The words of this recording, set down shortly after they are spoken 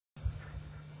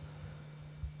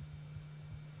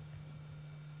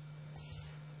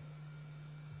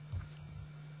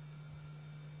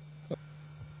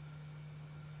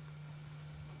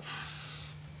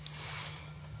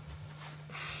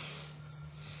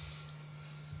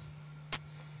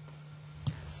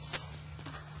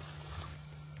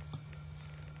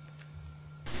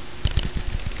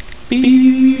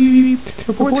Beep!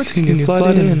 Reports continue to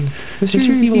flood in. The mysterious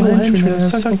evil henchman has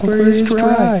sucked Milkquarious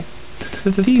dry.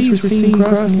 The thieves were seen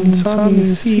crossing the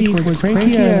insomnious sea towards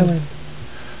Cranky Island,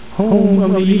 home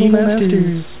of the evil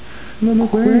masters. The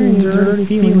Milkquarians are already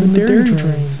feeling the dirty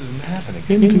drain. This isn't happening.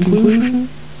 In conclusion,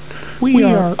 we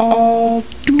are all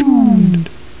doomed.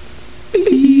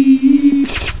 Beep.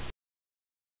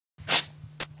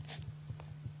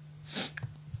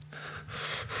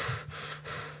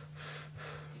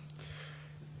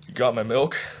 You got my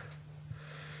milk.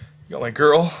 You got my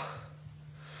girl.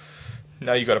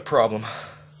 Now you got a problem.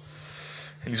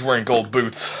 And he's wearing gold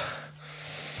boots.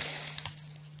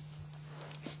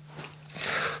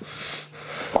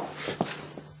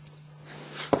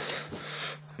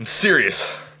 I'm serious.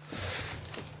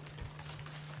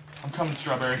 I'm coming,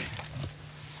 Strawberry.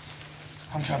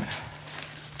 I'm coming.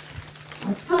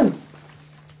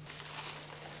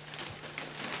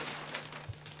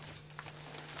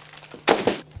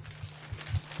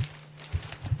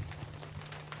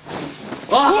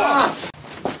 Ah!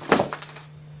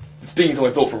 This dinghy's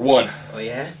only built for one. Oh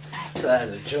yeah? So that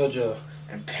is JoJo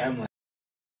and Pamela.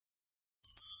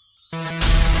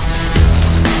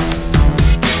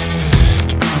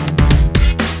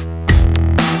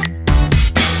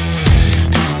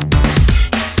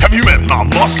 Have you met my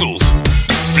muscles?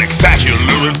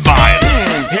 Flextacular and fine.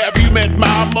 Have you met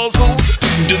my muscles?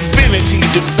 Divinity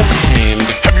defined.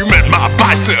 Have you met my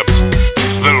biceps?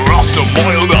 They're also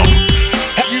boiled up.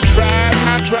 Have you tried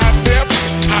my triceps?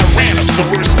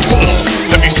 Tyrannosaurus tusk.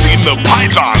 Have you seen the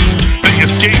pythons? They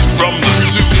escaped from the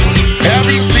zoo.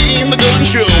 Have you seen the gun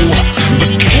show? The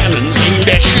cannons aimed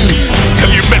at you.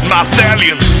 Have you met my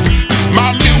stallions?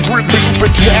 My milk-ripping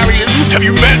battalions. Have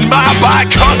you met my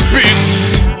bicuspids?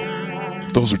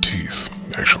 Those are teeth,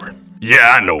 actually.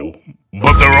 Yeah, I know,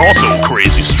 but they're also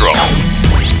crazy strong.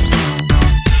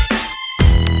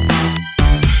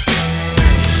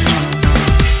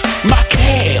 My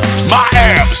calves. My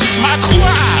abs, My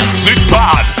quads. this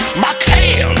pod. My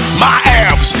calves. My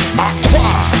abs, My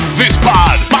quads. this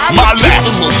pod. My lats,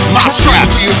 latissimus, my traps,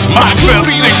 trapezius, my spell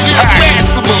gluteus, six-pack.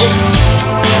 maximus.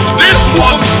 This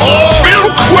one's for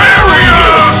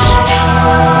Milkquarious!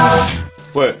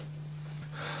 What?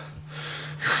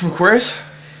 You're from Aquarius?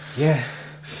 Yeah.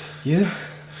 You?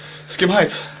 Skim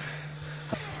Heights.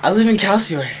 I live in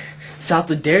Calcior, south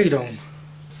of Dairy Dome.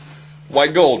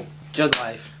 White gold. Jug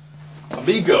life.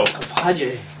 Amigo.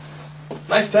 Compadre.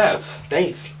 Nice tats.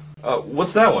 Thanks.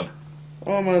 What's that one?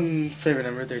 Oh, my favorite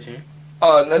number, 13.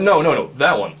 No,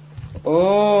 that one.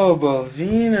 Oh,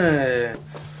 Bovina.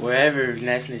 Wherever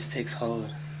niceness takes hold,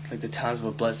 like the towns of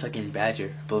a blood-sucking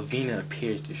badger, Bovina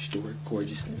appears to restore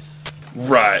gorgeousness.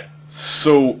 Right.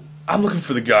 So, I'm looking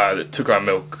for the guy that took our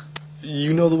milk.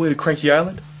 You know the way to Cranky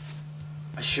Island?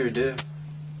 I sure do.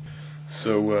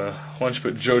 So, why don't you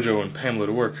put JoJo and Pamela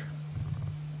to work?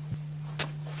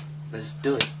 Let's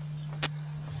do it.